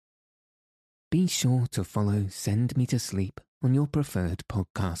Be sure to follow Send Me to Sleep on your preferred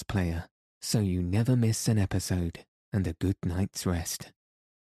podcast player so you never miss an episode and a good night's rest.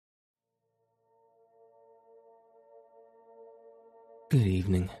 Good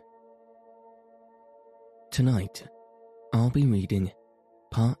evening. Tonight, I'll be reading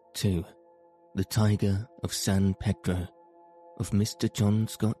Part 2, The Tiger of San Pedro, of Mr. John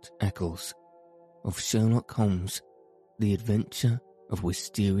Scott Eccles, of Sherlock Holmes, The Adventure of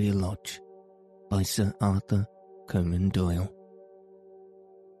Wisteria Lodge, by Sir Arthur Conan Doyle.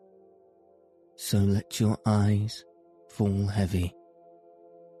 So let your eyes fall heavy,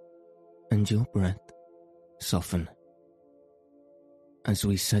 and your breath soften, as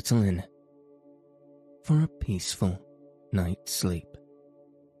we settle in for a peaceful night's sleep.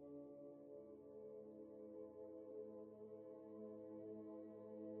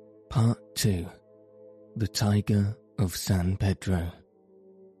 Part 2, The Tiger of San Pedro.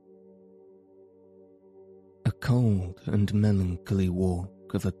 A cold and melancholy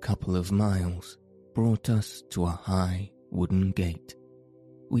walk of a couple of miles brought us to a high wooden gate,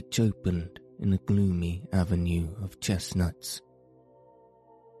 which opened in a gloomy avenue of chestnuts.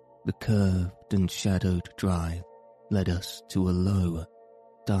 The curved and shadowed drive led us to a low,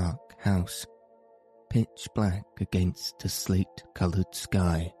 dark house, pitch black against a slate-coloured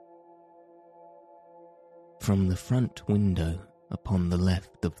sky. From the front window upon the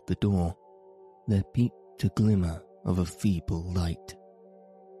left of the door, there peeped a glimmer of a feeble light.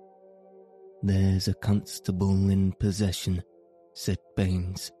 "There's a constable in possession," said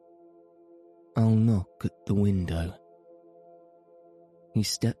Baines. "I'll knock at the window." He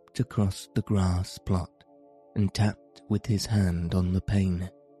stepped across the grass plot and tapped with his hand on the pane.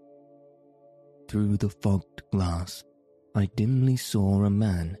 Through the fogged glass, I dimly saw a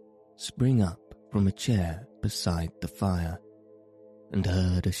man spring up from a chair beside the fire, and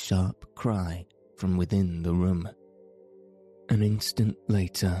heard a sharp cry from within the room. An instant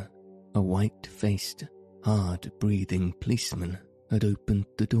later, a white-faced, hard-breathing policeman had opened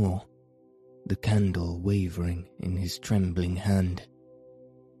the door, the candle wavering in his trembling hand.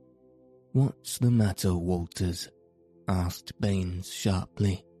 "What's the matter, Walters?" asked Baines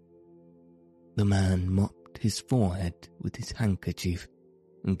sharply. The man mopped his forehead with his handkerchief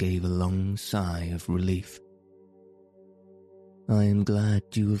and gave a long sigh of relief. "I am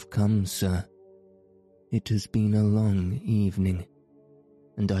glad you have come, sir. It has been a long evening,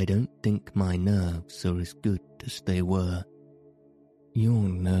 and I don't think my nerves are as good as they were." "Your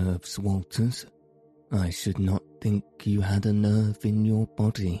nerves, Walters? I should not think you had a nerve in your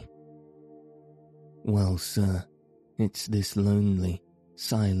body." "Well, sir, it's this lonely,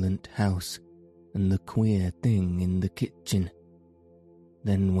 silent house and the queer thing in the kitchen.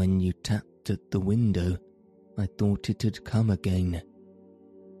 Then when you tapped at the window, I thought it had come again."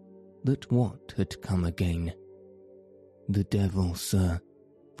 "That what had come again?" "The devil, sir,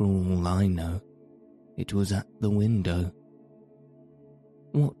 for all I know. It was at the window."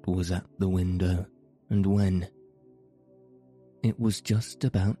 "What was at the window, and when?" "It was just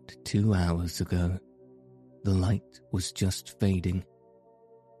about 2 hours ago. The light was just fading.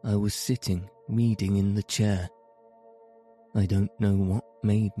 I was sitting reading in the chair. I don't know what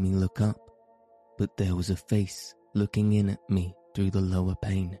made me look up, but there was a face looking in at me through the lower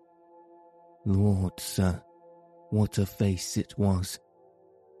pane. Lord, sir, what a face it was.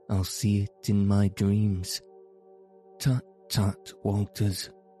 I'll see it in my dreams." "Tut, tut,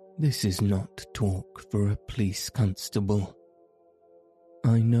 Walters, this is not talk for a police constable."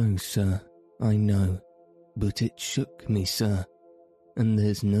 "I know, sir, I know, but it shook me, sir, and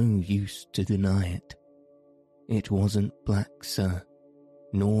there's no use to deny it. It wasn't black, sir,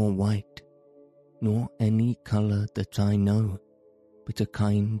 nor white, nor any colour that I know, but a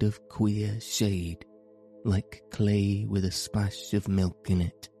kind of queer shade, like clay with a splash of milk in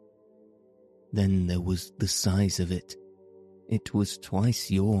it. Then there was the size of it. It was twice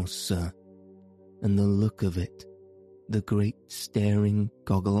yours, sir, and the look of it, the great staring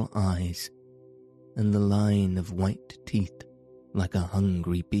goggle eyes, and the line of white teeth like a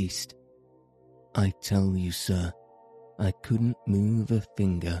hungry beast. I tell you, sir, I couldn't move a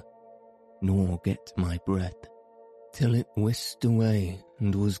finger, nor get my breath, till it whisked away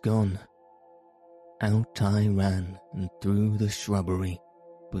and was gone. Out I ran and through the shrubbery,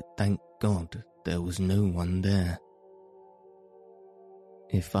 but thank God there was no one there.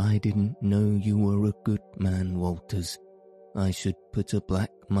 If I didn't know you were a good man, Walters, I should put a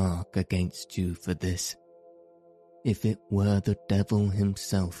black mark against you for this. If it were the devil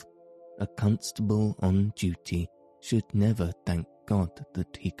himself, a constable on duty should never thank God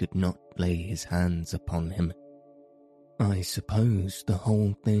that he could not lay his hands upon him. I suppose the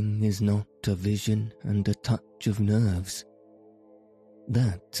whole thing is not a vision and a touch of nerves.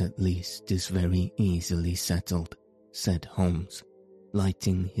 That, at least, is very easily settled, said Holmes,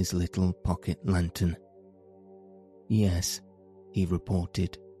 lighting his little pocket lantern. Yes, he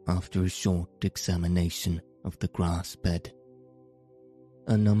reported after a short examination of the grass bed.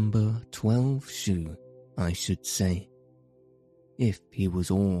 A number 12 shoe, I should say. If he was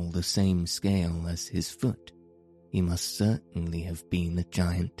all the same scale as his foot, he must certainly have been a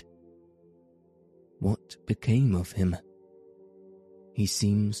giant. What became of him? He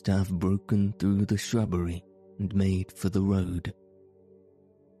seems to have broken through the shrubbery and made for the road.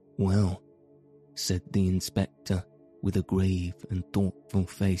 Well, said the inspector with a grave and thoughtful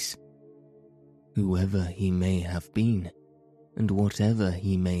face, whoever he may have been, and whatever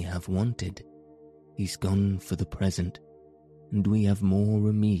he may have wanted, he's gone for the present, and we have more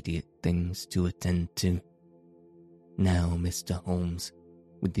immediate things to attend to. Now, Mr. Holmes,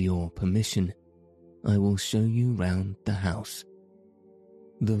 with your permission, I will show you round the house.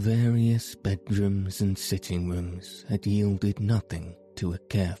 The various bedrooms and sitting rooms had yielded nothing to a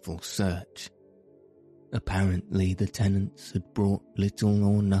careful search. Apparently the tenants had brought little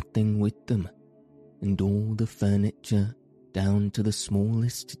or nothing with them, and all the furniture, down to the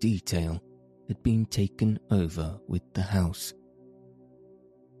smallest detail, had been taken over with the house.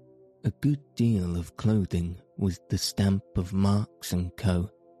 A good deal of clothing with the stamp of Marks & Co.,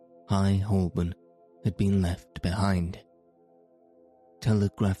 High Holborn, had been left behind.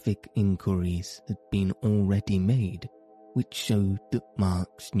 Telegraphic inquiries had been already made, which showed that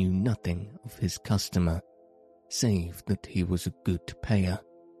Marks knew nothing of his customer, save that he was a good payer.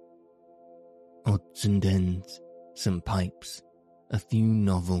 Odds and ends, some pipes, a few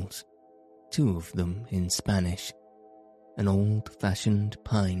novels, 2 of them in Spanish, an old-fashioned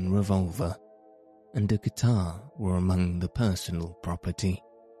pine revolver, and a guitar were among the personal property.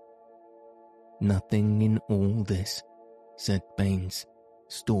 Nothing in all this, said Baines,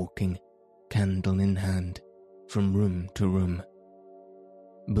 stalking, candle in hand, from room to room.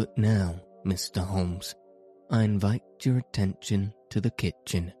 But now, Mr. Holmes, I invite your attention to the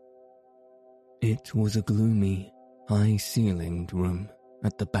kitchen. It was a gloomy, high-ceilinged room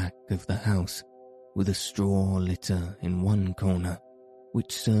at the back of the house, with a straw litter in one corner,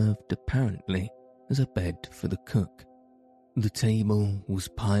 which served apparently as a bed for the cook. The table was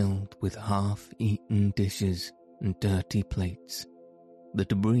piled with half-eaten dishes and dirty plates, the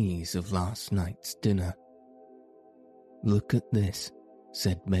debris of last night's dinner. Look at this,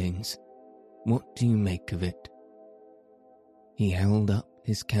 said Baines. What do you make of it? He held up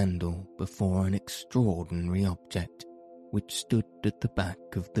his candle before an extraordinary object which stood at the back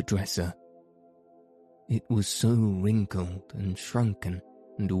of the dresser. It was so wrinkled and shrunken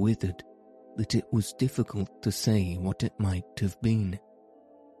and withered that it was difficult to say what it might have been.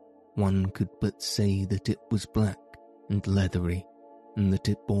 One could but say that it was black and leathery, and that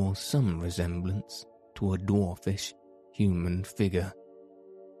it bore some resemblance to a dwarfish human figure.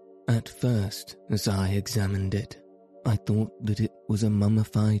 At first, as I examined it, I thought that it was a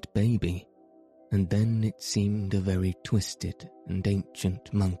mummified baby, and then it seemed a very twisted and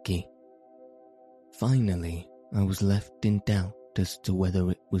ancient monkey. Finally, I was left in doubt as to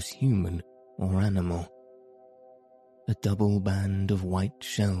whether it was human or animal. A double band of white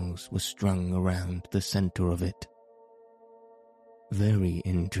shells was strung around the centre of it. Very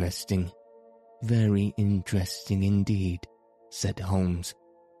interesting indeed, said Holmes,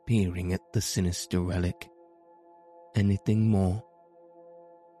 peering at the sinister relic. Anything more?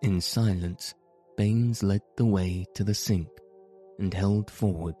 In silence, Baines led the way to the sink and held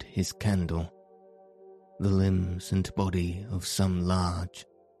forward his candle. The limbs and body of some large,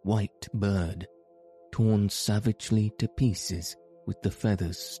 white bird, torn savagely to pieces with the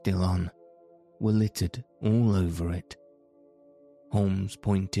feathers still on, were littered all over it. Holmes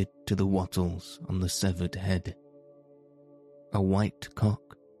pointed to the wattles on the severed head. A white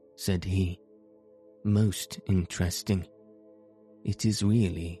cock, said he. Most interesting. It is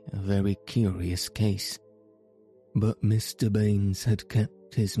really a very curious case. But Mr. Baines had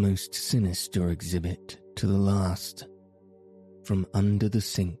kept his most sinister exhibit to the last. From under the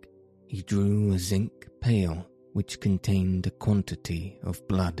sink he drew a zinc pail which contained a quantity of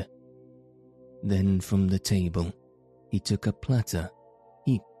blood. Then from the table he took a platter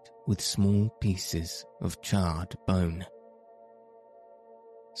heaped with small pieces of charred bone.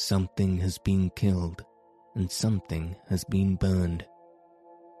 Something has been killed, and something has been burned.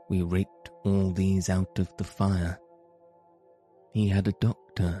 We raked all these out of the fire. He had a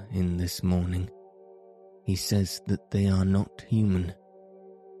doctor in this morning. He says that they are not human.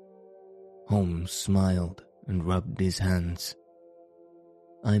 Holmes smiled and rubbed his hands.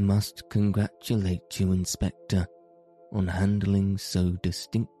 "I must congratulate you, Inspector, on handling so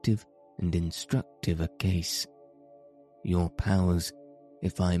distinctive and instructive a case. Your powers,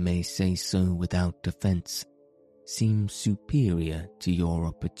 if I may say so without offence, seem superior to your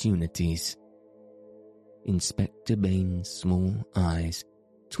opportunities." Inspector Bain's small eyes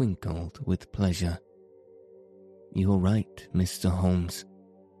twinkled with pleasure. "You're right, Mr. Holmes.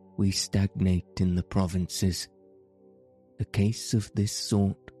 We stagnate in the provinces. A case of this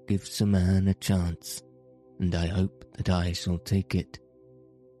sort gives a man a chance, and I hope that I shall take it.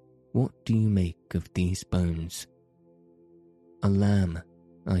 What do you make of these bones?" "A lamb,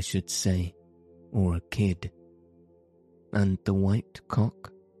 I should say, or a kid." "And the white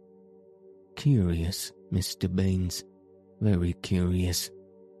cock?" "Curious, Mr. Baines, very curious.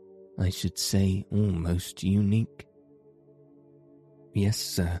 I should say almost unique." "Yes,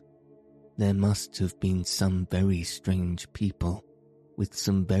 sir. There must have been some very strange people with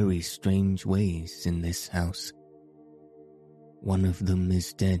some very strange ways in this house. One of them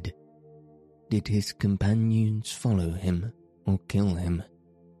is dead. Did his companions follow him or kill him?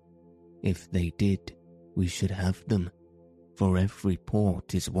 If they did, we should have them, for every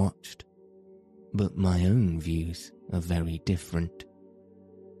port is watched. But my own views are very different.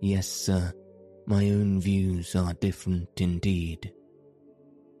 Yes, sir, my own views are different indeed."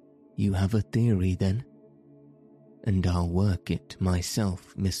 "You have a theory, then?" "And I'll work it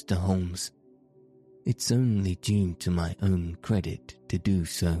myself, Mr. Holmes. It's only due to my own credit to do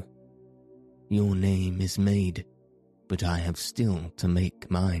so. Your name is made, but I have still to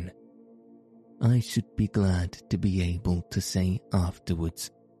make mine. I should be glad to be able to say afterwards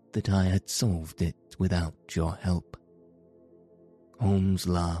that I had solved it without your help." Holmes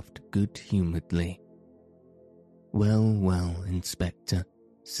laughed good-humouredly. "Well, well, Inspector,"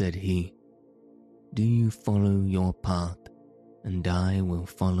 said he, "do you follow your path, and I will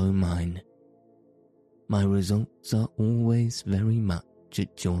follow mine. My results are always very much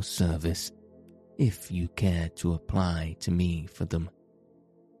at your service, if you care to apply to me for them.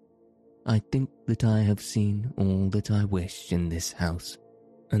 I think that I have seen all that I wish in this house,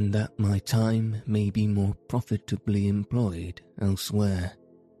 and that my time may be more profitably employed elsewhere.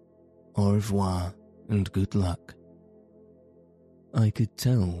 Au revoir, and good luck." I could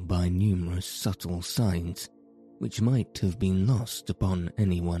tell by numerous subtle signs, which might have been lost upon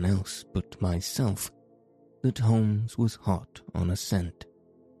anyone else but myself, that Holmes was hot on a scent.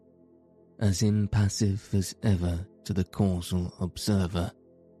 As impassive as ever to the causal observer,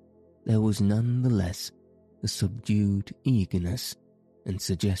 there was none the less a subdued eagerness and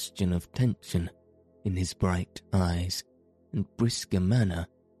suggestion of tension in his bright eyes and brisker manner,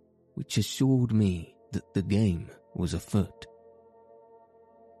 which assured me that the game was afoot.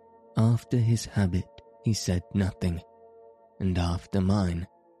 After his habit he said nothing, and after mine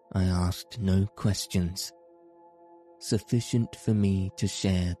I asked no questions. Sufficient for me to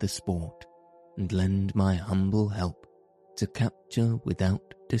share the sport and lend my humble help to capture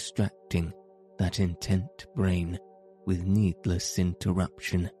without distracting that intent brain with needless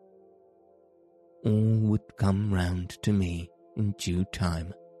interruption. All would come round to me in due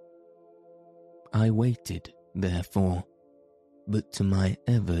time. I waited, therefore, but to my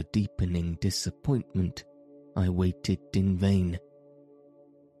ever-deepening disappointment I waited in vain.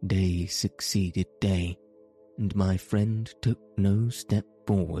 Day succeeded day, and my friend took no step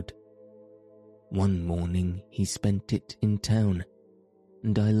forward. One morning he spent it in town,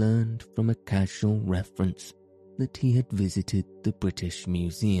 and I learned from a casual reference that he had visited the British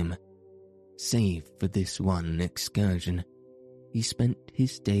Museum. Save for this one excursion, he spent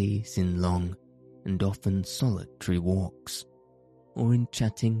his days in long and often solitary walks, or in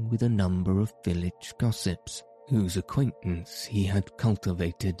chatting with a number of village gossips whose acquaintance he had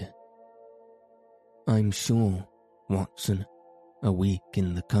cultivated. "I'm sure, Watson, a week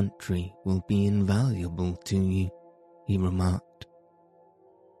in the country will be invaluable to you," he remarked.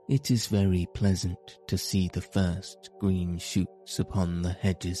 "It is very pleasant to see the first green shoots upon the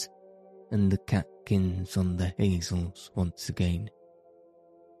hedges and the catkins on the hazels once again.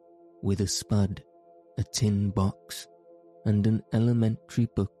 With a spud, a tin box, and an elementary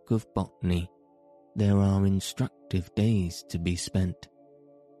book of botany, there are instructive days to be spent."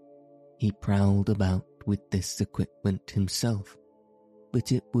 He prowled about with this equipment himself,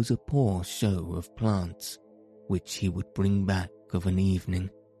 but it was a poor show of plants, which he would bring back of an evening.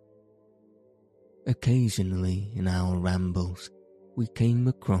 Occasionally in our rambles we came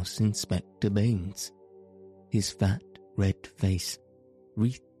across Inspector Baines. His fat, red face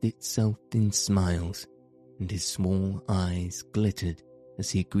wreathed itself in smiles, and his small eyes glittered as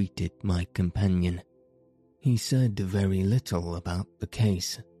he greeted my companion. He said very little about the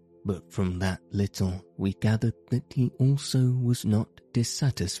case, but from that little we gathered that he also was not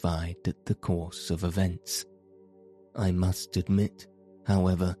dissatisfied at the course of events. I must admit,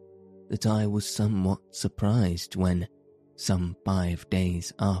 however, that I was somewhat surprised when, some 5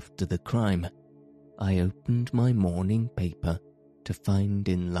 days after the crime, I opened my morning paper to find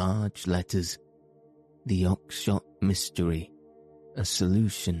in large letters, "The Oxshott Mystery, a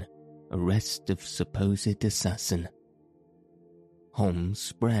solution, arrest of supposed assassin." Holmes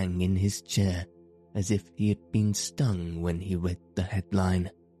sprang in his chair as if he had been stung when he read the headline.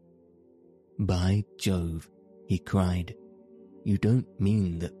 "By Jove," he cried, "you don't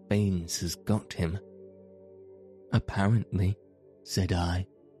mean that Baines has got him?" "Apparently," said I,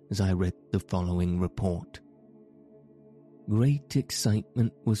 as I read the following report. Great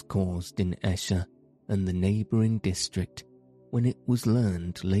excitement was caused in Esher and the neighbouring district when it was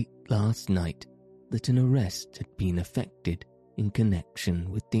learned late last night that an arrest had been effected in connection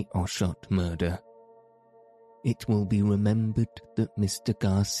with the Oshott murder. It will be remembered that Mr.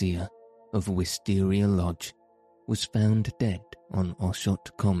 Garcia of Wisteria Lodge was found dead on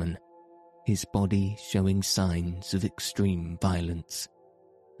Oshott Common, his body showing signs of extreme violence,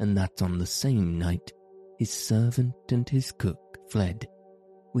 and that on the same night his servant and his cook fled,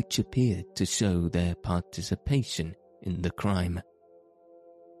 which appeared to show their participation in the crime.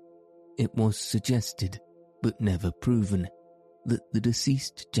 It was suggested, but never proven, that the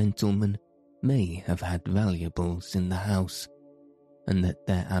deceased gentleman may have had valuables in the house, and that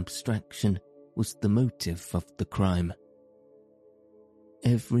their abstraction was the motive of the crime.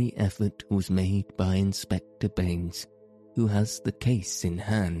 Every effort was made by Inspector Baines, who has the case in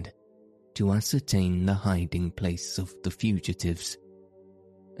hand, to ascertain the hiding place of the fugitives,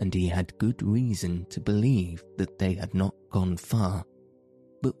 and he had good reason to believe that they had not gone far,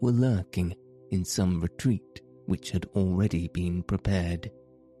 but were lurking in some retreat which had already been prepared.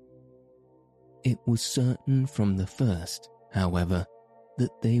 It was certain from the first, however,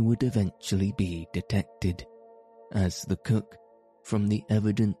 that they would eventually be detected, as the cook, from the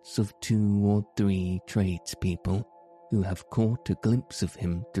evidence of 2 or 3 tradespeople who have caught a glimpse of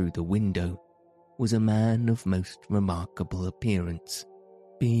him through the window, was a man of most remarkable appearance,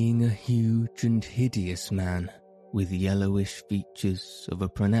 being a huge and hideous man with yellowish features of a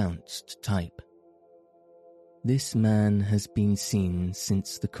pronounced type. This man has been seen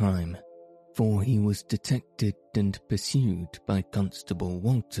since the crime, for he was detected and pursued by Constable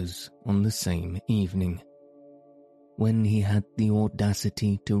Walters on the same evening, when he had the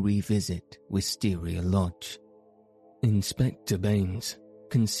audacity to revisit Wisteria Lodge. Inspector Baines,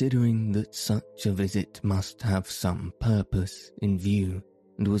 considering that such a visit must have some purpose in view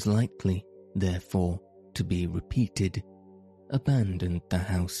and was likely, therefore, to be repeated, abandoned the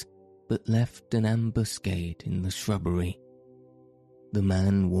house but left an ambuscade in the shrubbery. The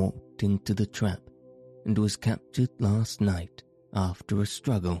man walked into the trap and was captured last night after a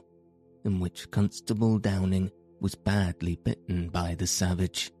struggle in which Constable Downing was badly bitten by the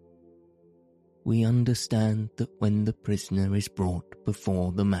savage. We understand that when the prisoner is brought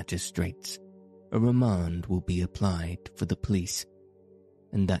before the magistrates, a remand will be applied for the police,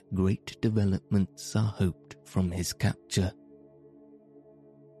 and that great developments are hoped from his capture.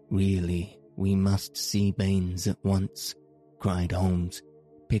 Really, we must see Baines at once, cried Holmes,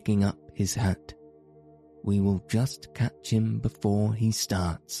 picking up his hat. We will just catch him before he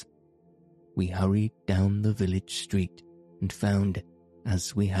starts. We hurried down the village street and found,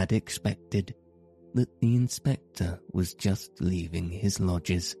 as we had expected, that the inspector was just leaving his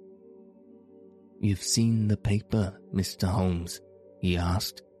lodges. "You've seen the paper, Mr. Holmes?" he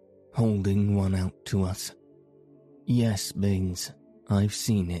asked, holding one out to us. "Yes, Baines, I've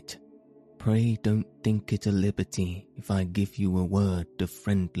seen it. Pray don't think it a liberty if I give you a word of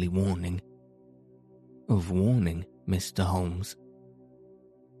friendly warning." "Of warning, Mr. Holmes?"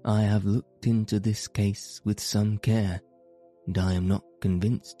 "I have looked into this case with some care, and I am not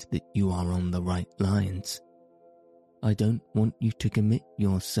convinced that you are on the right lines. I don't want you to commit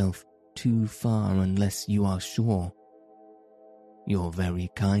yourself too far unless you are sure." "You're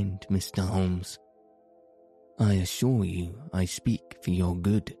very kind, Mr. Holmes." "I assure you I speak for your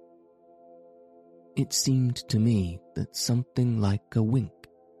good." It seemed to me that something like a wink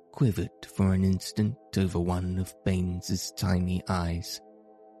quivered for an instant over one of Baines's tiny eyes.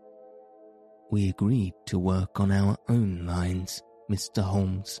 "We agreed to work on our own lines, Mr.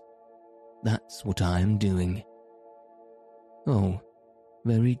 Holmes. That's what I am doing." "Oh,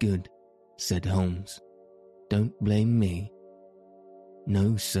 very good," said Holmes. "Don't blame me."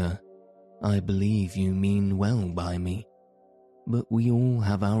 "No, sir. I believe you mean well by me. But we all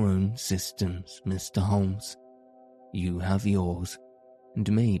have our own systems, Mr. Holmes. You have yours, and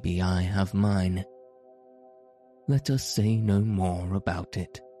maybe I have mine. Let us say no more about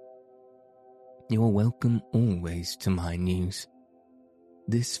it. You're welcome always to my news.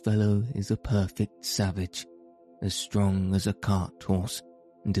 This fellow is a perfect savage, as strong as a cart horse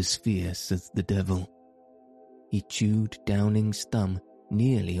and as fierce as the devil. He chewed Downing's thumb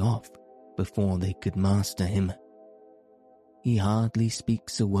nearly off before they could master him. He hardly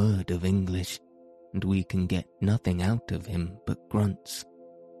speaks a word of English, and we can get nothing out of him but grunts.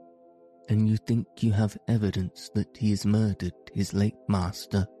 And you think you have evidence that he has murdered his late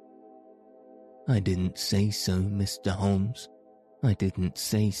master? I didn't say so, Mr. Holmes. I didn't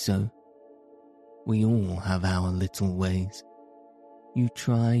say so. We all have our little ways. You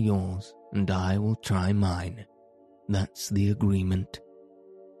try yours, and I will try mine. That's the agreement.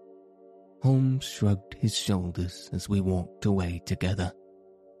 Holmes shrugged his shoulders as we walked away together.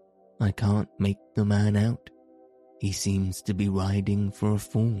 I can't make the man out. He seems to be riding for a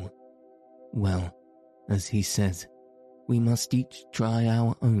fool. Well, as he says, we must each try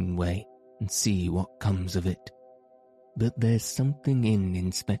our own way and see what comes of it. But there's something in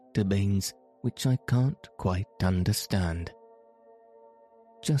Inspector Baines which I can't quite understand.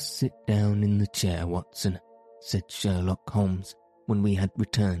 Just sit down in the chair, Watson, said Sherlock Holmes when we had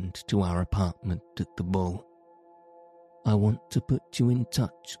returned to our apartment at the Bull. I want to put you in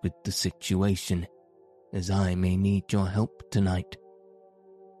touch with the situation, as I may need your help tonight.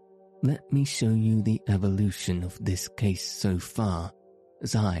 Let me show you the evolution of this case so far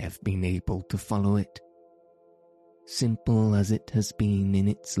as I have been able to follow it. Simple as it has been in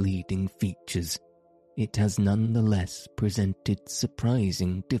its leading features, it has nonetheless presented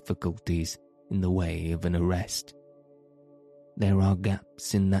surprising difficulties in the way of an arrest. There are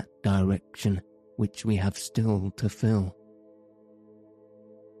gaps in that direction which we have still to fill.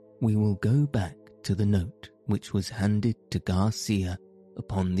 We will go back to the note which was handed to Garcia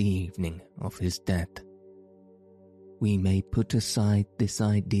upon the evening of his death. We may put aside this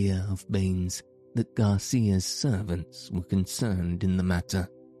idea of Baines that Garcia's servants were concerned in the matter.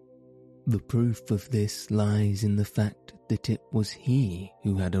 The proof of this lies in the fact that it was he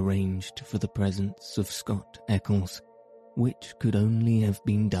who had arranged for the presence of Scott Eccles, which could only have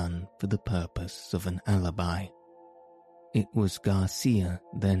been done for the purpose of an alibi. It was Garcia,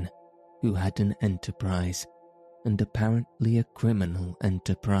 then, who had an enterprise, and apparently a criminal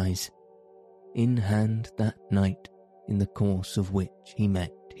enterprise, in hand that night in the course of which he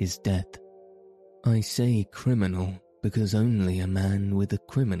met his death. I say criminal because only a man with a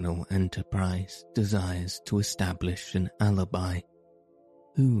criminal enterprise desires to establish an alibi.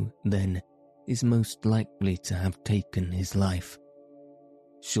 Who, then, is most likely to have taken his life?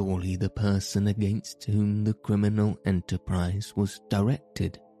 Surely the person against whom the criminal enterprise was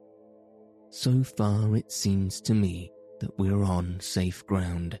directed. So far it seems to me that we're on safe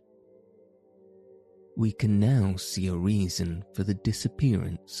ground. We can now see a reason for the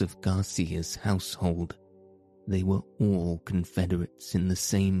disappearance of Garcia's household. They were all confederates in the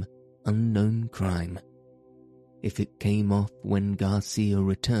same unknown crime. If it came off when Garcia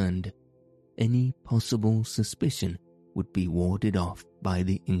returned, any possible suspicion would be warded off by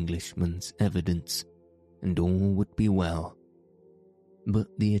the Englishman's evidence, and all would be well. But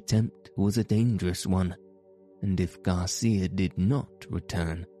the attempt was a dangerous one, and if Garcia did not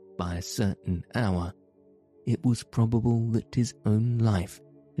return by a certain hour, it was probable that his own life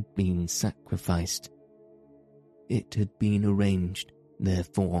had been sacrificed. It had been arranged,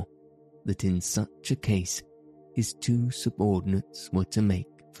 therefore, that in such a case his two subordinates were to make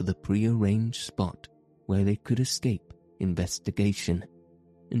for the pre-arranged spot where they could escape investigation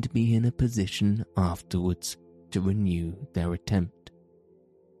and be in a position afterwards to renew their attempt.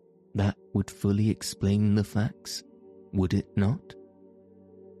 That would fully explain the facts, would it not?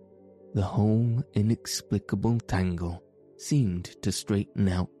 The whole inexplicable tangle seemed to straighten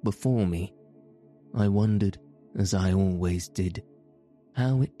out before me. I wondered, as I always did,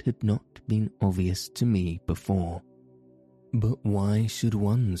 how it had not been obvious to me before. But why should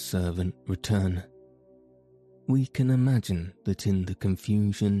one servant return? We can imagine that in the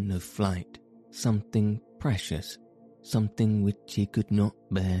confusion of flight, something precious, something which he could not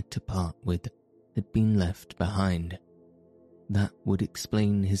bear to part with, had been left behind. That would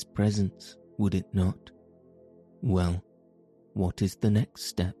explain his presence, would it not? Well, what is the next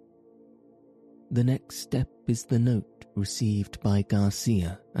step? The next step is the note received by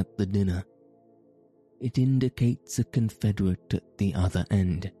Garcia at the dinner. It indicates a confederate at the other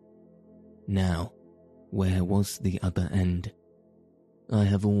end. Now, where was the other end? I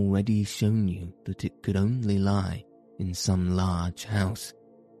have already shown you that it could only lie in some large house,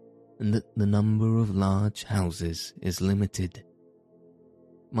 and that the number of large houses is limited.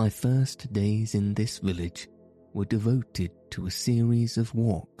 My first days in this village were devoted to a series of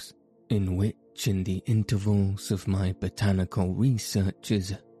walks in which, in the intervals of my botanical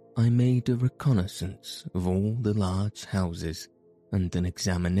researches, I made a reconnaissance of all the large houses and an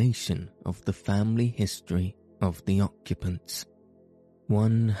examination of the family history of the occupants.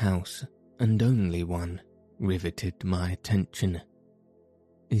 One house, and only one, riveted my attention.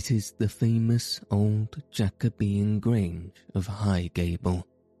 It is the famous old Jacobean Grange of Highgable,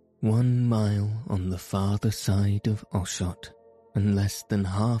 1 mile on the farther side of Oshot, and less than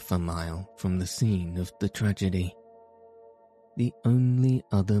half a mile from the scene of the tragedy. The only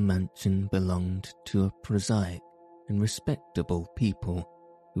other mansion belonged to a prosaic and respectable people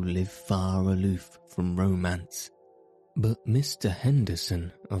who live far aloof from romance. But Mr.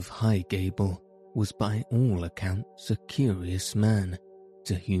 Henderson of Highgable was by all accounts a curious man,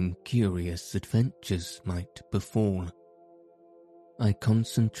 to whom curious adventures might befall. I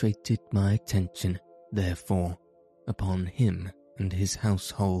concentrated my attention, therefore, upon him and his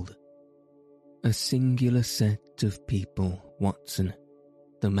household. A singular set of people, Watson,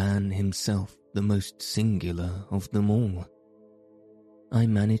 the man himself the most singular of them all. I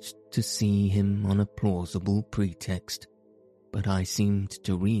managed to see him on a plausible pretext, but I seemed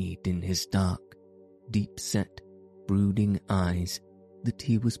to read in his dark, deep-set, brooding eyes that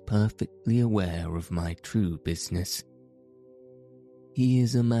he was perfectly aware of my true business. He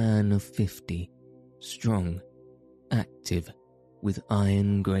is a man of 50, strong, active, with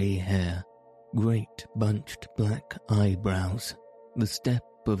iron grey hair, great bunched black eyebrows, the step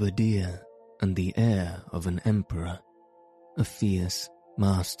of a deer, and the air of an emperor. A fierce,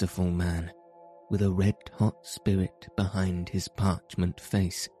 masterful man, with a red-hot spirit behind his parchment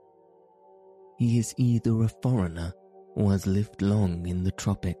face. He is either a foreigner or has lived long in the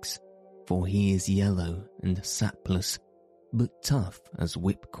tropics, for he is yellow and sapless, but tough as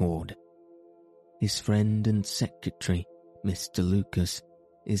whipcord. His friend and secretary, Mr. Lucas,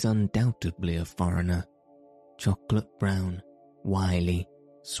 is undoubtedly a foreigner, chocolate brown, wily,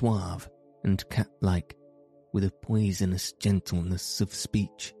 suave, and cat-like, with a poisonous gentleness of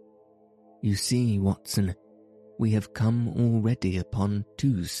speech. You see, Watson, we have come already upon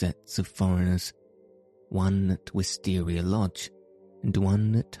 2 sets of foreigners, one at Wisteria Lodge and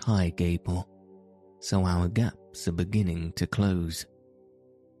one at Highgable, so our gaps are beginning to close.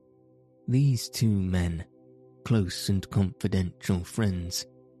 These 2 men, close and confidential friends,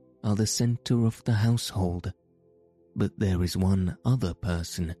 are the centre of the household, but there is one other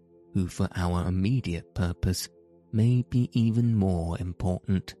person who for our immediate purpose may be even more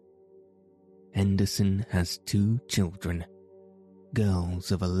important. Henderson has 2 children,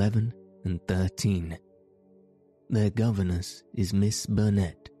 girls of 11 and 13. Their governess is Miss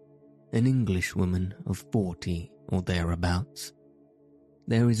Burnett, an Englishwoman of 40 or thereabouts.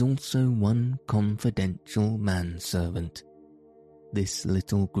 There is also one confidential manservant. This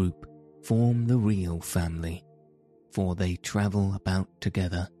little group form the real family, for they travel about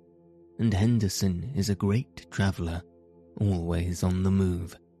together, and Henderson is a great traveller, always on the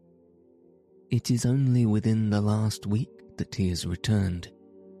move. It is only within the last week that he has returned,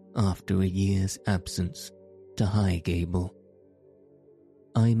 after a year's absence, to Highgable.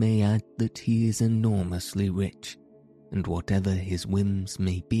 I may add that he is enormously rich, and whatever his whims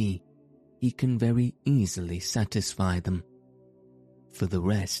may be, he can very easily satisfy them. For the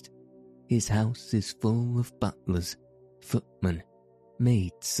rest, his house is full of butlers, footmen,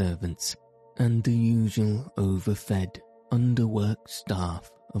 maid-servants, and the usual overfed, underworked staff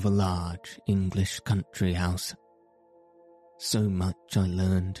of a large English country house. So much I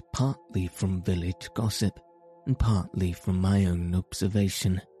learned partly from village gossip and partly from my own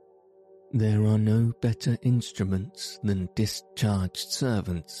observation. There are no better instruments than discharged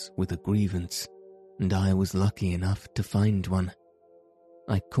servants with a grievance, and I was lucky enough to find one.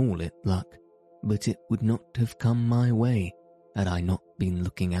 I call it luck, but it would not have come my way had I not been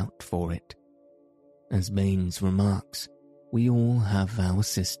looking out for it. As Baines remarks, we all have our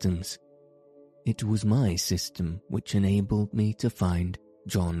systems. It was my system which enabled me to find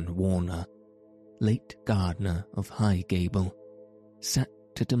John Warner, late gardener of Highgable,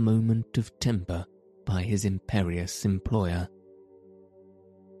 sacked at a moment of temper by his imperious employer.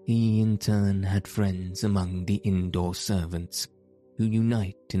 He in turn had friends among the indoor servants, who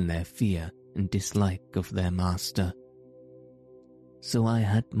unite in their fear and dislike of their master. So I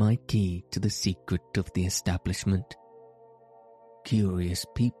had my key to the secret of the establishment. Curious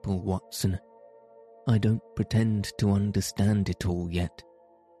people, Watson. I don't pretend to understand it all yet,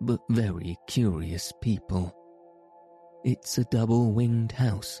 but very curious people. It's a double-winged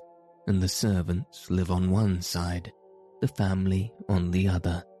house, and the servants live on one side, the family on the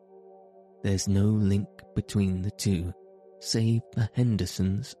other. There's no link between the two, save the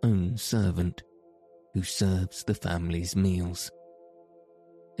Henderson's own servant, who serves the family's meals.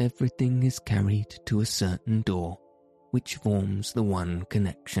 Everything is carried to a certain door, which forms the one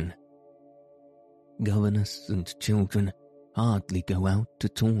connection. Governess and children hardly go out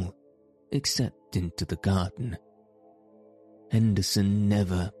at all, except into the garden. Henderson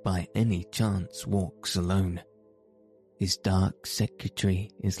never by any chance walks alone. His dark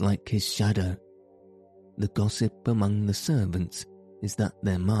secretary is like his shadow. The gossip among the servants is that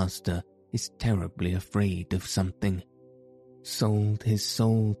their master is terribly afraid of something. Sold his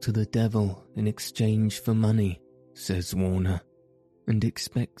soul to the devil in exchange for money, says Warner, and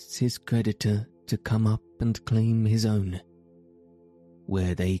expects his creditor to come up and claim his own.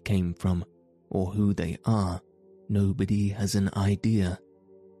 Where they came from, or who they are, nobody has an idea.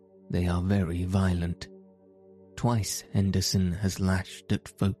 They are very violent. Twice Henderson has lashed at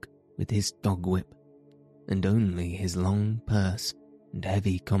folk with his dog whip, and only his long purse and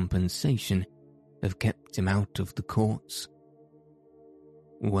heavy compensation have kept him out of the courts.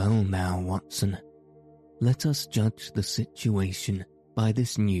 Well now, Watson, let us judge the situation by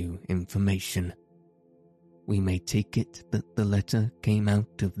this new information. We may take it that the letter came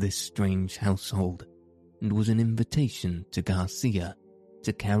out of this strange household and was an invitation to Garcia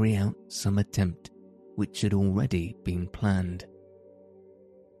to carry out some attempt which had already been planned.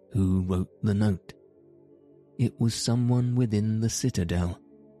 Who wrote the note? It was someone within the citadel,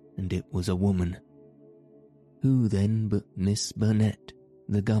 and it was a woman. Who then but Miss Burnett,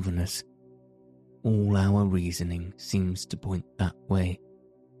 the governess? All our reasoning seems to point that way.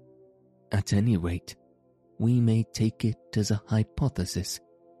 At any rate, we may take it as a hypothesis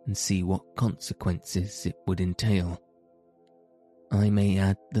and see what consequences it would entail. I may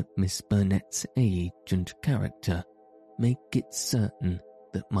add that Miss Burnett's age and character make it certain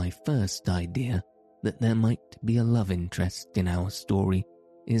that my first idea that there might be a love interest in our story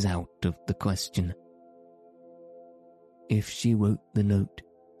is out of the question. If she wrote the note,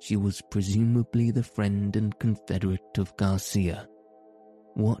 she was presumably the friend and confederate of Garcia.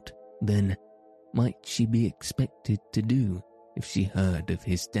 What, then, might she be expected to do if she heard of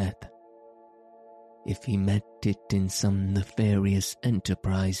his death? If he met it in some nefarious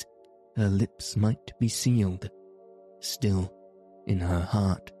enterprise, her lips might be sealed. Still, in her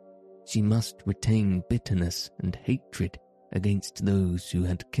heart, she must retain bitterness and hatred against those who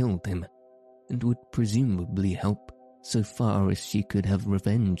had killed him, and would presumably help so far as she could have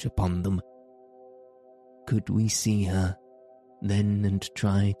revenge upon them. Could we see her, then, and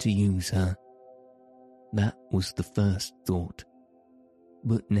try to use her? That was the first thought.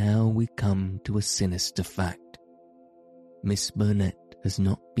 But now we come to a sinister fact. Miss Burnett has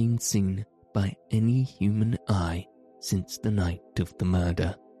not been seen by any human eye since the night of the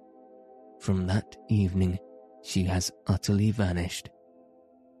murder. From that evening, she has utterly vanished.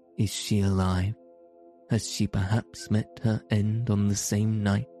 Is she alive? Has she perhaps met her end on the same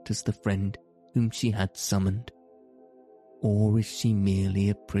night as the friend whom she had summoned? Or is she merely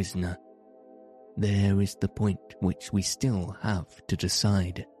a prisoner? There is the point which we still have to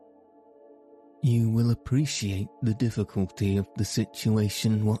decide. You will appreciate the difficulty of the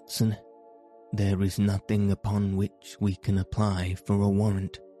situation, Watson. There is nothing upon which we can apply for a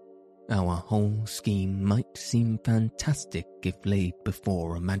warrant. Our whole scheme might seem fantastic if laid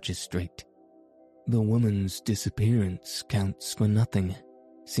before a magistrate. The woman's disappearance counts for nothing,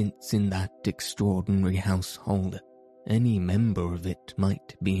 since in that extraordinary household any member of it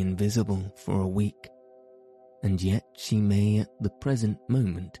might be invisible for a week, and yet she may at the present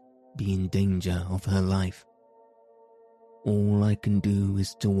moment be in danger of her life. All I can do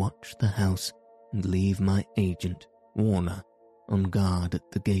is to watch the house and leave my agent, Warner, on guard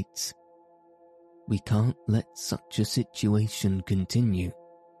at the gates. We can't let such a situation continue.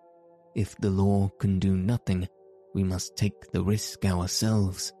 If the law can do nothing, we must take the risk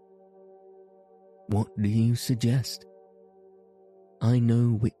ourselves. What do you suggest? I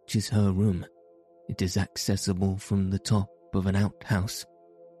know which is her room. It is accessible from the top of an outhouse.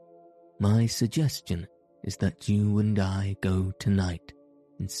 My suggestion is that you and I go tonight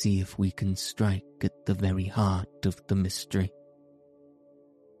and see if we can strike at the very heart of the mystery.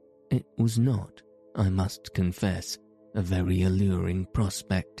 It was not, I must confess, a very alluring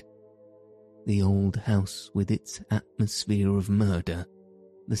prospect. The old house with its atmosphere of murder,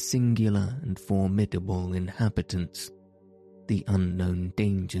 the singular and formidable inhabitants, the unknown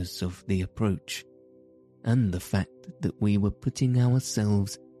dangers of the approach, and the fact that we were putting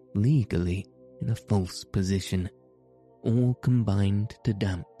ourselves legally in a false position, all combined to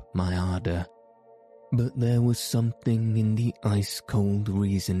damp my ardour. But there was something in the ice-cold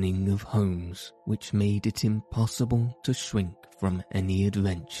reasoning of Holmes which made it impossible to shrink from any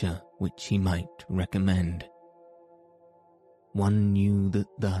adventure which he might recommend. One knew that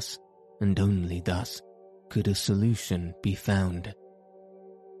thus, and only thus, could a solution be found.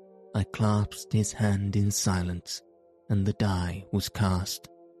 I clasped his hand in silence, and the die was cast.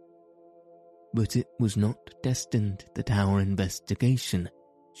 But it was not destined that our investigation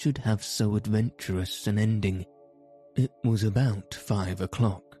should have so adventurous an ending. It was about 5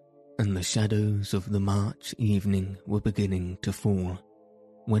 o'clock, and the shadows of the March evening were beginning to fall,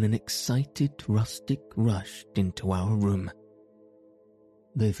 when an excited rustic rushed into our room.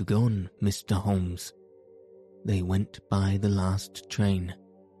 "They've gone, Mr. Holmes. They went by the last train.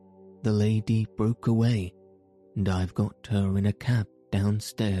 The lady broke away, and I've got her in a cab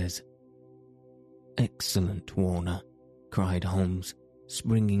downstairs." "Excellent, Warner," cried Holmes,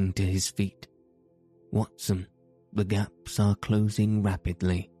 springing to his feet. "Watson, the gaps are closing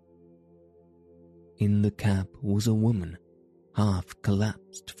rapidly." In the cab was a woman, half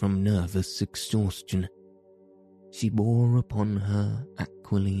collapsed from nervous exhaustion. She bore upon her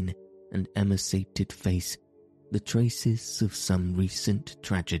aquiline and emaciated face the traces of some recent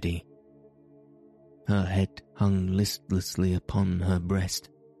tragedy. Her head hung listlessly upon her breast,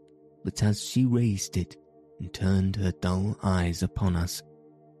 but as she raised it and turned her dull eyes upon us,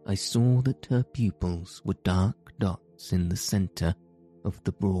 I saw that her pupils were dark dots in the centre of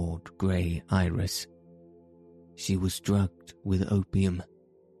the broad grey iris. She was drugged with opium.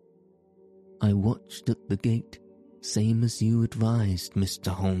 "I watched at the gate, same as you advised,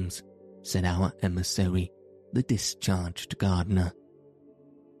 Mr. Holmes," said our emissary, the discharged gardener.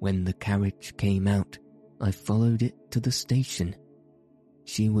 "When the carriage came out, I followed it to the station.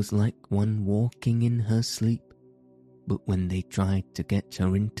 She was like one walking in her sleep, but when they tried to get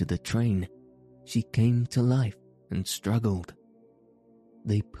her into the train, she came to life and struggled.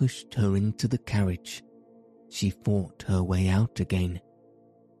 They pushed her into the carriage. She fought her way out again.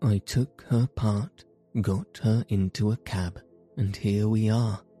 I took her part, got her into a cab, and here we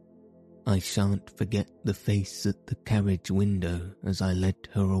are. I shan't forget the face at the carriage window as I led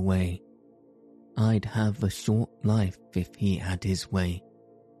her away. I'd have a short life if he had his way,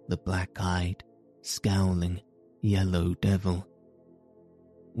 the black-eyed, scowling, yellow devil."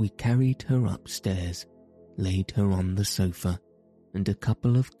 We carried her upstairs, laid her on the sofa, and a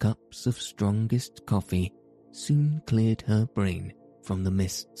couple of cups of strongest coffee soon cleared her brain from the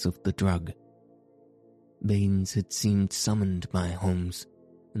mists of the drug. Baines had seemed summoned by Holmes,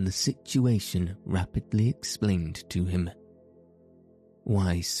 and the situation rapidly explained to him.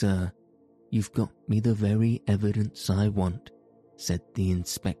 "Why, sir, you've got me the very evidence I want," said the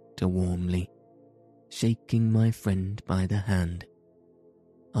inspector warmly, shaking my friend by the hand.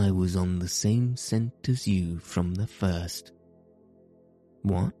 "I was on the same scent as you from the first."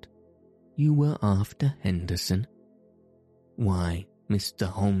 "What? You were after Henderson?" "Why, Mr.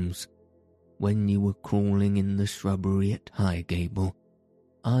 Holmes, when you were crawling in the shrubbery at Highgable,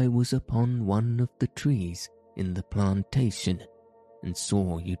 I was upon one of the trees in the plantation and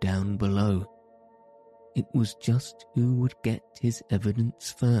saw you down below. It was just who would get his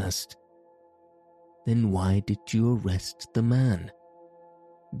evidence first." "Then why did you arrest the man?"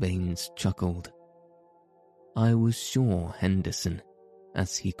 Baines chuckled. "I was sure Henderson,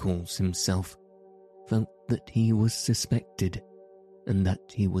 as he calls himself, felt that he was suspected, and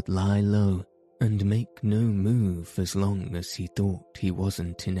that he would lie low and make no move as long as he thought he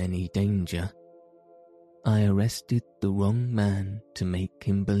wasn't in any danger. I arrested the wrong man to make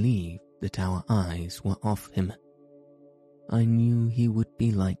him believe that our eyes were off him. I knew he would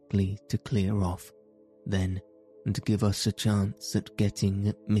be likely to clear off, then, and give us a chance at getting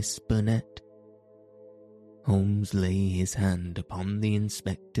at Miss Burnett." Holmes lay his hand upon the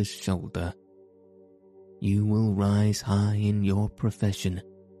inspector's shoulder. "You will rise high in your profession.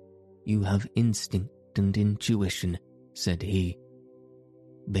 You have instinct and intuition," said he.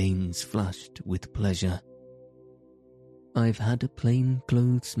 Baines flushed with pleasure. "I've had a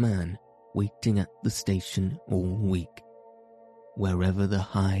plain-clothes man waiting at the station all week. Wherever the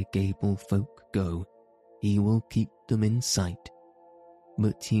Highgable folk go, he will keep them in sight.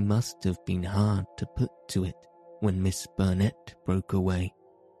 But he must have been hard to put to it when Miss Burnett broke away.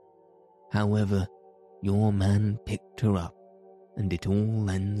 However, your man picked her up, and it all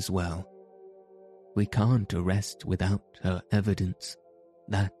ends well. We can't arrest without her evidence,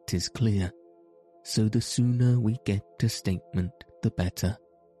 that is clear, so the sooner we get a statement, the better."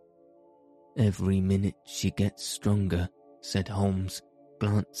 "Every minute she gets stronger," said Holmes,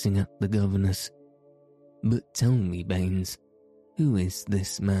 glancing at the governess. But tell me, Baines, who is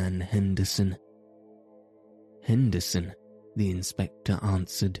this man Henderson? Henderson, the inspector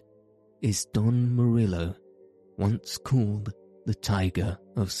answered, is Don Murillo, once called the Tiger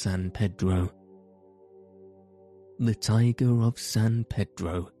of San Pedro. The Tiger of San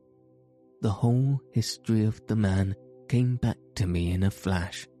Pedro. The whole history of the man came back to me in a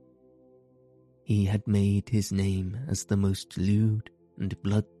flash. He had made his name as the most lewd and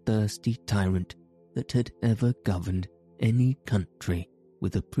bloodthirsty tyrant that had ever governed any country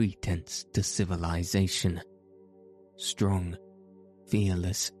with a pretense to civilization. Strong,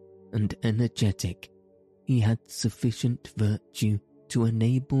 fearless, and energetic, he had sufficient virtue to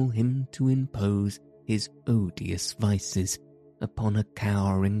enable him to impose his odious vices upon a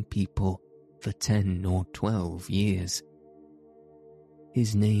cowering people for 10 or 12 years.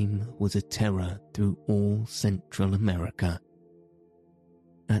 His name was a terror through all Central America.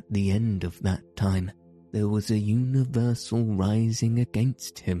 At the end of that time, there was a universal rising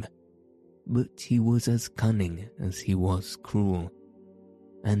against him, but he was as cunning as he was cruel,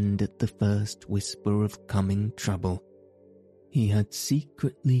 and at the first whisper of coming trouble, he had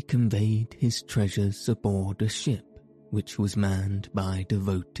secretly conveyed his treasures aboard a ship which was manned by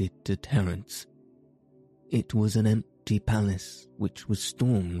devoted adherents. It was an empty palace which was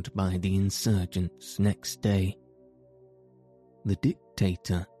stormed by the insurgents next day. The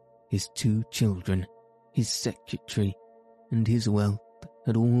dictator, his 2 children, his secretary, and his wealth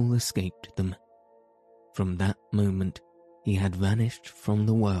had all escaped them. From that moment he had vanished from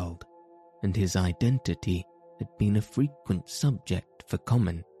the world, and his identity had been a frequent subject for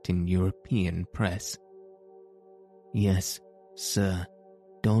comment in European press. Yes, sir,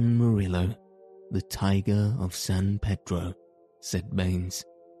 Don Murillo, the Tiger of San Pedro, said Baines.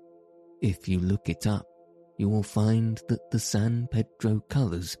 If you look it up, you will find that the San Pedro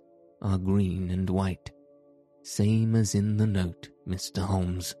colours are green and white, same as in the note, Mr.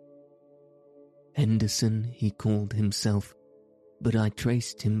 Holmes. Henderson he called himself, but I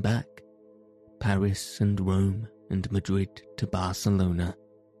traced him back, Paris and Rome and Madrid to Barcelona,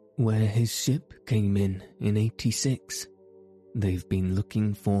 where his ship came in 86. They've been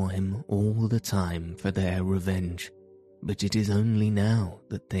looking for him all the time for their revenge, but it is only now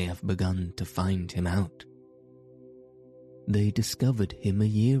that they have begun to find him out. They discovered him a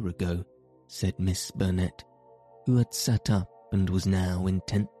year ago, said Miss Burnett, who had sat up and was now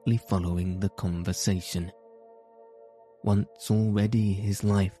intently following the conversation. Once already his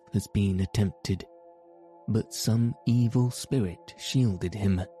life has been attempted, but some evil spirit shielded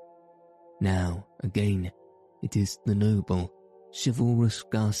him. Now, again, it is the noble, chivalrous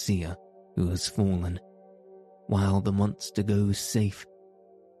Garcia who has fallen, while the monster goes safe.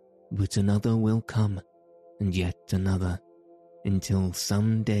 But another will come, and yet another, until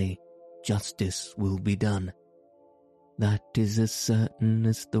some day justice will be done. That is as certain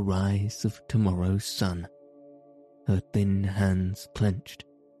as the rise of tomorrow's sun. Her thin hands clenched,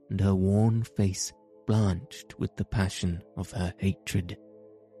 and her worn face blanched with the passion of her hatred.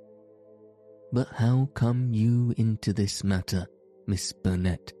 But how come you into this matter, Miss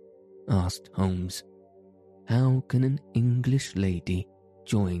Burnett? Asked Holmes. How can an English lady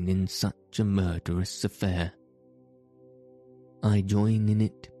join in such a murderous affair? I join in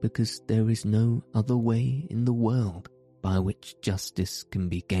it because there is no other way in the world by which justice can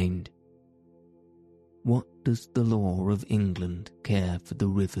be gained. What does the law of England care for the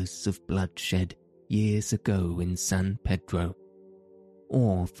rivers of bloodshed years ago in San Pedro,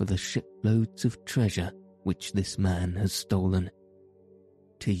 or for the shiploads of treasure which this man has stolen?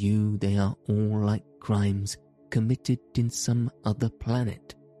 To you they are all like crimes committed in some other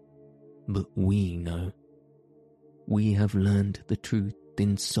planet. But we know. We have learned the truth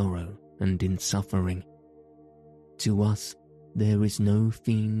in sorrow and in suffering. To us there is no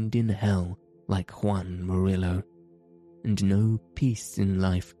fiend in hell like Juan Murillo, and no peace in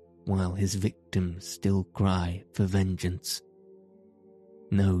life while his victims still cry for vengeance.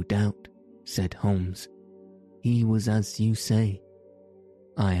 No doubt, said Holmes, he was as you say.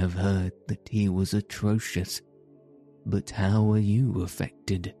 I have heard that he was atrocious, but how are you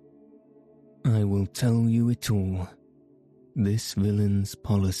affected? I will tell you it all. This villain's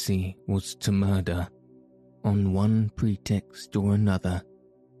policy was to murder, on one pretext or another,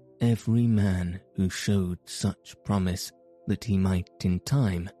 every man who showed such promise that he might in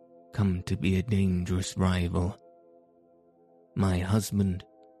time come to be a dangerous rival. My husband,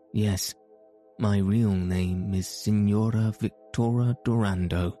 yes, my real name is Signora Victoria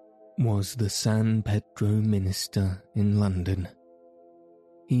Dorando, was the San Pedro minister in London.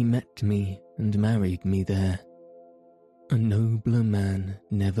 He met me and married me there. A nobler man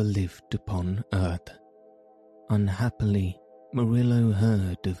never lived upon earth. unhappily, Murillo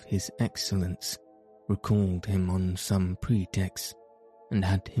heard of his excellence, recalled him on some pretext, and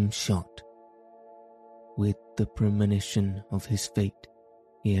had him shot. With the premonition of his fate,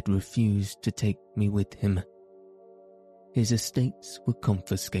 he had refused to take me with him. His estates were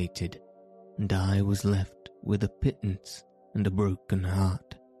confiscated, and I was left with a pittance and a broken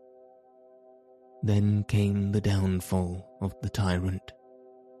heart. Then came the downfall of the tyrant.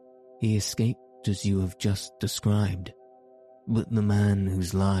 He escaped as you have just described, but the man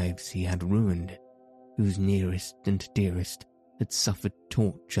whose lives he had ruined, whose nearest and dearest had suffered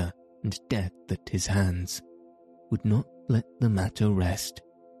torture and death at his hands, would not let the matter rest.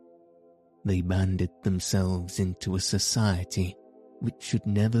 They banded themselves into a society which should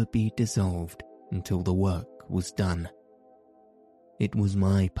never be dissolved until the work was done. It was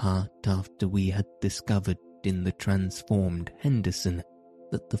my part, after we had discovered in the transformed Henderson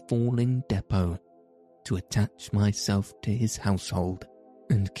that the falling depot, to attach myself to his household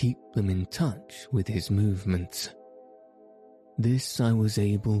and keep them in touch with his movements. This I was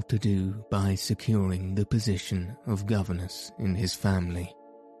able to do by securing the position of governess in his family.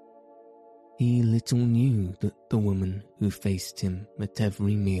 He little knew that the woman who faced him at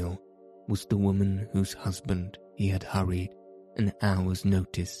every meal was the woman whose husband he had hurried an hour's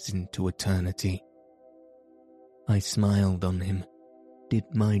notice into eternity. I smiled on him, did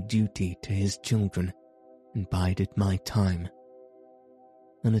my duty to his children, and bided my time.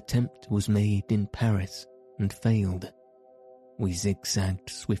 An attempt was made in Paris and failed. We zigzagged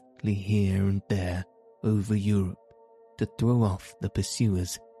swiftly here and there over Europe to throw off the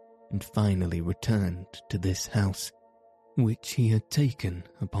pursuers, and finally returned to this house, which he had taken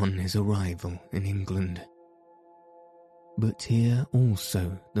upon his arrival in England. But here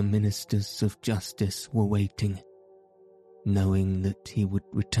also the ministers of justice were waiting. Knowing that he would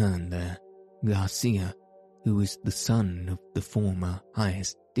return there, Garcia, who is the son of the former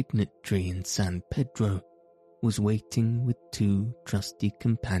highest dignitary in San Pedro, was waiting with 2 trusty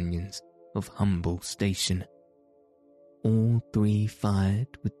companions of humble station. All 3 fired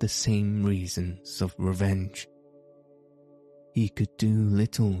with the same reasons of revenge. He could do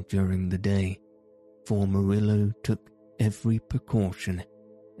little during the day, for Murillo took every precaution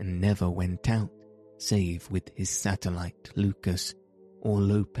and never went out save with his satellite Lucas, or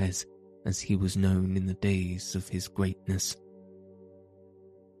Lopez as he was known in the days of his greatness.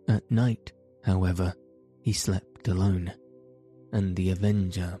 At night, however, he slept alone, and the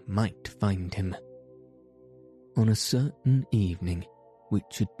Avenger might find him. On a certain evening,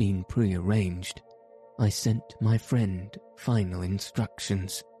 which had been prearranged, I sent my friend final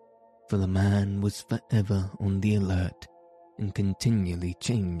instructions, for the man was forever on the alert and continually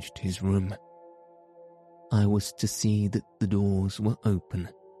changed his room. I was to see that the doors were open,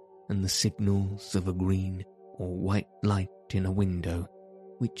 and the signals of a green or white light in a window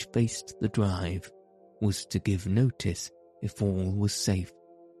which faced the drive was to give notice if all was safe,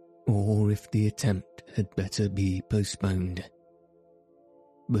 or if the attempt had better be postponed.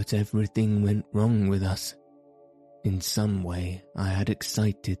 But everything went wrong with us. In some way I had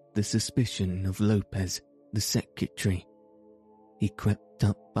excited the suspicion of Lopez, the secretary. He crept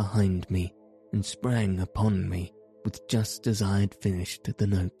up behind me and sprang upon me with just as I had finished the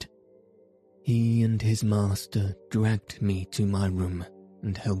note. He and his master dragged me to my room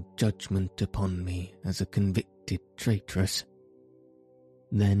and held judgment upon me as a convicted traitress.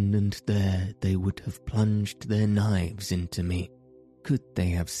 Then and there they would have plunged their knives into me, could they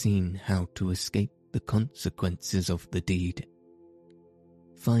have seen how to escape the consequences of the deed.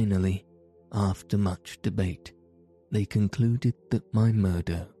 Finally, after much debate, they concluded that my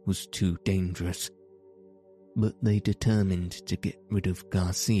murder was too dangerous, but they determined to get rid of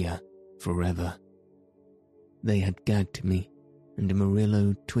Garcia forever. They had gagged me, and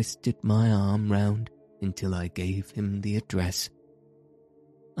Murillo twisted my arm round until I gave him the address.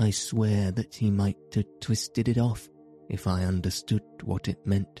 I swear that he might have twisted it off if I understood what it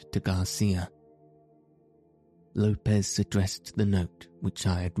meant to Garcia. Lopez addressed the note which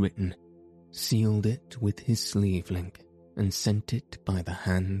I had written, sealed it with his sleeve link, and sent it by the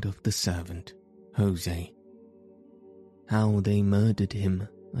hand of the servant, Jose. How they murdered him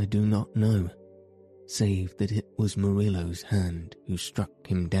I do not know, save that it was Murillo's hand who struck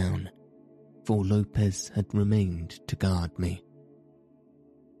him down, for Lopez had remained to guard me.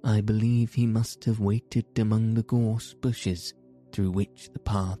 I believe he must have waited among the gorse bushes through which the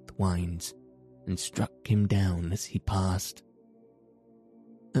path winds, and struck him down as he passed.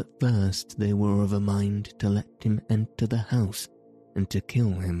 At first they were of a mind to let him enter the house and to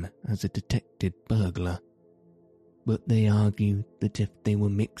kill him as a detected burglar, but they argued that if they were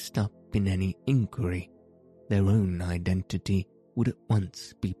mixed up in any inquiry, their own identity would at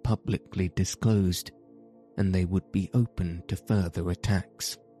once be publicly disclosed, and they would be open to further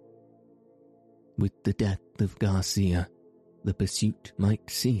attacks. With the death of Garcia, the pursuit might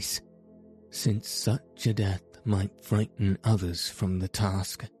cease, since such a death might frighten others from the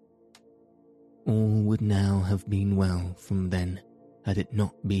task. All would now have been well from then, had it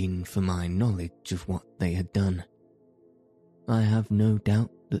not been for my knowledge of what they had done. I have no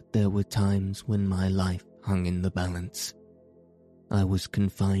doubt that there were times when my life hung in the balance. I was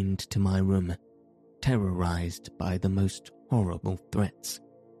confined to my room, terrorized by the most horrible threats,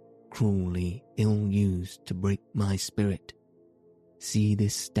 cruelly ill-used to break my spirit. See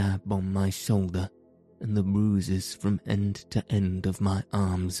this stab on my shoulder, and the bruises from end to end of my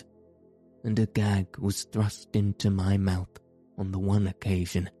arms, and a gag was thrust into my mouth on the one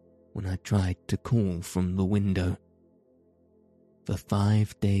occasion when I tried to call from the window. For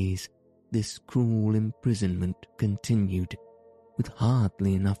 5 days this cruel imprisonment continued, with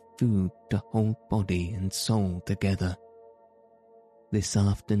hardly enough food to hold body and soul together. This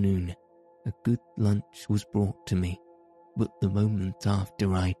afternoon a good lunch was brought to me, but the moment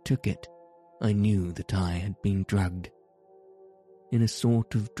after I took it, I knew that I had been drugged. In a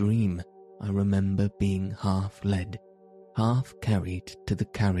sort of dream, I remember being half led, half carried to the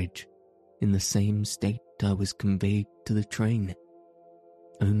carriage, in the same state I was conveyed to the train.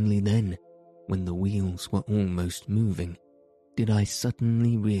 Only then, when the wheels were almost moving, did I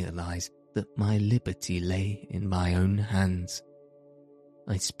suddenly realize that my liberty lay in my own hands.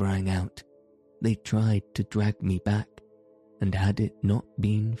 I sprang out. They tried to drag me back, and had it not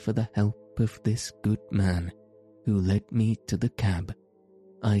been for the help of this good man who led me to the cab,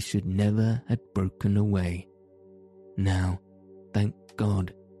 I should never have broken away. Now, thank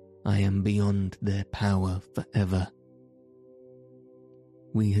God, I am beyond their power forever.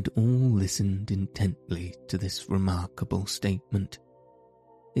 We had all listened intently to this remarkable statement.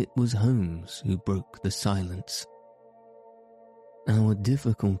 It was Holmes who broke the silence. "Our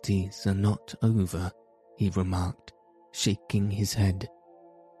difficulties are not over," he remarked, shaking his head.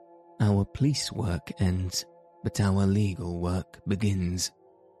 "Our police work ends, but our legal work begins."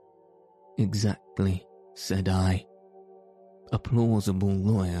 "Exactly," said I. "A plausible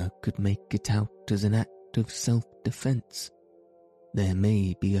lawyer could make it out as an act of self-defense. There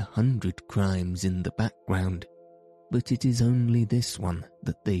may be 100 crimes in the background, but it is only this one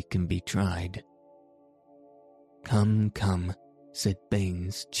that they can be tried." "Come, come," said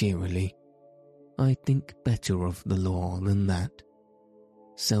Baines cheerily. "I think better of the law than that.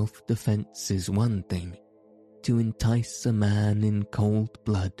 Self-defense is one thing. To entice a man in cold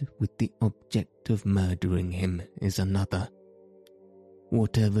blood with the object of murdering him is another.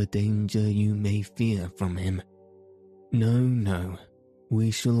 Whatever danger you may fear from him, no,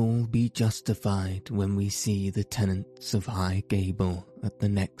 we shall all be justified when we see the tenants of Highgable at the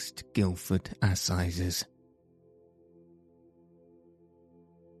next Guildford Assizes."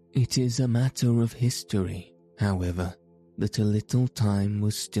 It is a matter of history, however, that a little time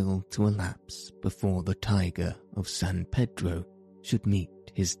was still to elapse before the tiger of San Pedro should meet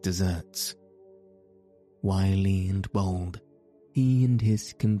his deserts. Wily and bold, he and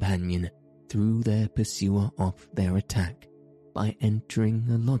his companion threw their pursuer off their attack by entering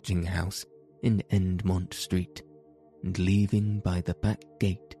a lodging-house in Endmont Street and leaving by the back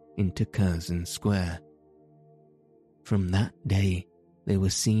gate into Curzon Square. From that day they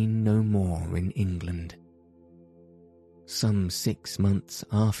were seen no more in England. Some 6 months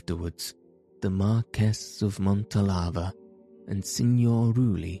afterwards, the Marquess of Montalava and Signor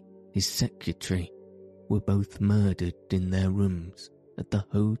Rulli, his secretary, were both murdered in their rooms at the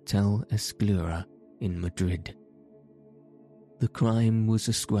Hotel Esclura in Madrid. The crime was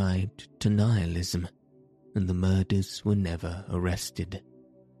ascribed to nihilism, and the murders were never arrested.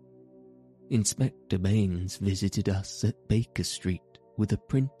 Inspector Baines visited us at Baker Street with a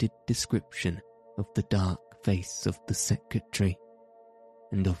printed description of the dark face of the secretary,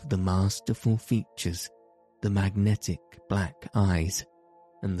 and of the masterful features, the magnetic black eyes,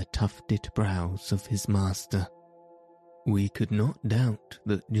 and the tufted brows of his master. We could not doubt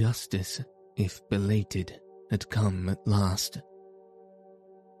that justice, if belated, had come at last.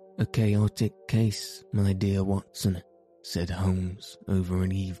 "A chaotic case, my dear Watson," said Holmes over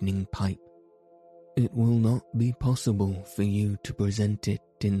an evening pipe. "It will not be possible for you to present it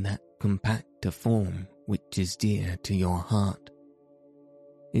in that compact a form which is dear to your heart.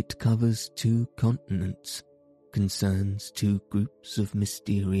 It covers 2 continents, concerns 2 groups of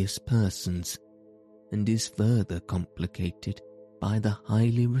mysterious persons, and is further complicated by the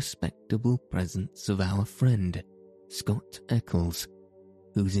highly respectable presence of our friend, Scott Eccles,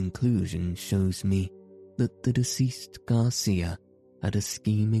 whose inclusion shows me that the deceased Garcia had a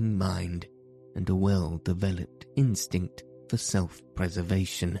scheming mind and a well-developed instinct for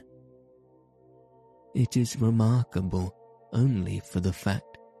self-preservation. It is remarkable only for the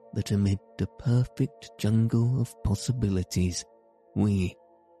fact that amid a perfect jungle of possibilities, we,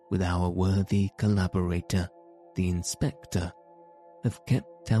 with our worthy collaborator, the inspector, have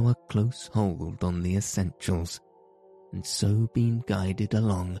kept our close hold on the essentials, and so been guided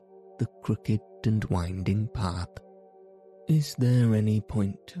along the crooked and winding path. Is there any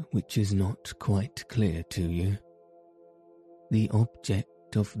point which is not quite clear to you? The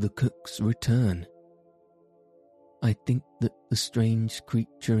object of the cook's return. I think that the strange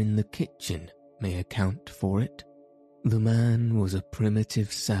creature in the kitchen may account for it. The man was a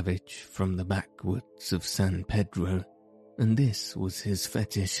primitive savage from the backwoods of San Pedro, and this was his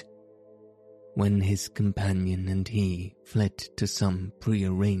fetish. When his companion and he fled to some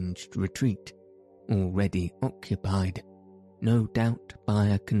prearranged retreat, already occupied, no doubt by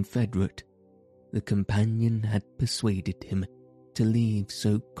a confederate, the companion had persuaded him to leave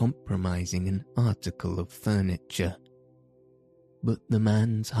so compromising an article of furniture. But the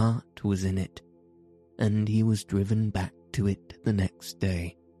man's heart was in it, and he was driven back to it the next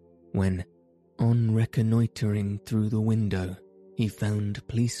day, when, on reconnoitering through the window, he found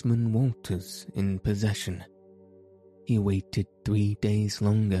Policeman Walters in possession. He waited 3 days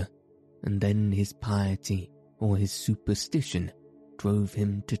longer, and then his piety or his superstition drove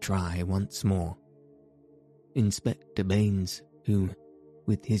him to try once more. Inspector Baines, who,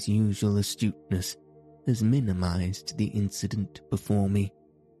 with his usual astuteness, has minimized the incident before me,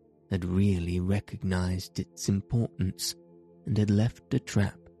 had really recognized its importance and had left a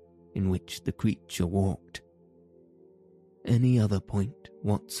trap in which the creature walked. Any other point,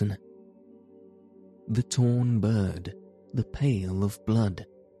 Watson? The torn bird, the pail of blood,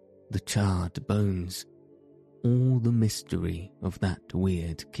 the charred bones, all the mystery of that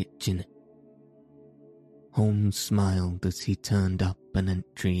weird kitchen. Holmes smiled as he turned up an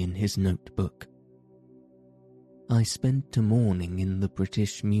entry in his notebook. I spent a morning in the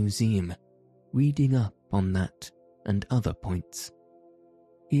British Museum, reading up on that and other points.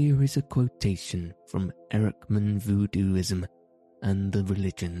 Here is a quotation from Erckmann Voodooism and the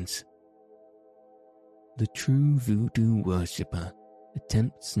Religions. The true voodoo worshipper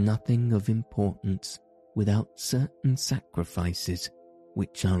attempts nothing of importance without certain sacrifices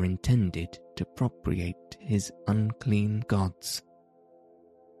which are intended to propitiate his unclean gods.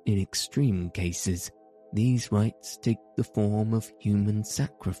 In extreme cases, these rites take the form of human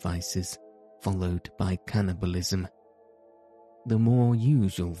sacrifices, followed by cannibalism. The more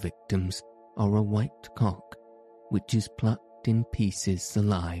usual victims are a white cock, which is plucked in pieces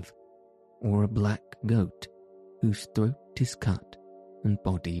alive, or a black goat, whose throat is cut and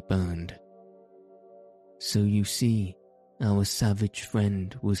body burned. So you see, our savage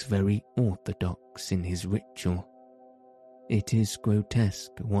friend was very orthodox in his ritual. It is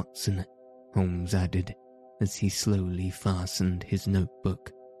grotesque, Watson, Holmes added, as he slowly fastened his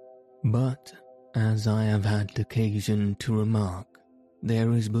notebook. But, as I have had occasion to remark,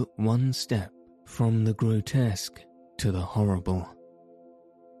 there is but one step from the grotesque to the horrible.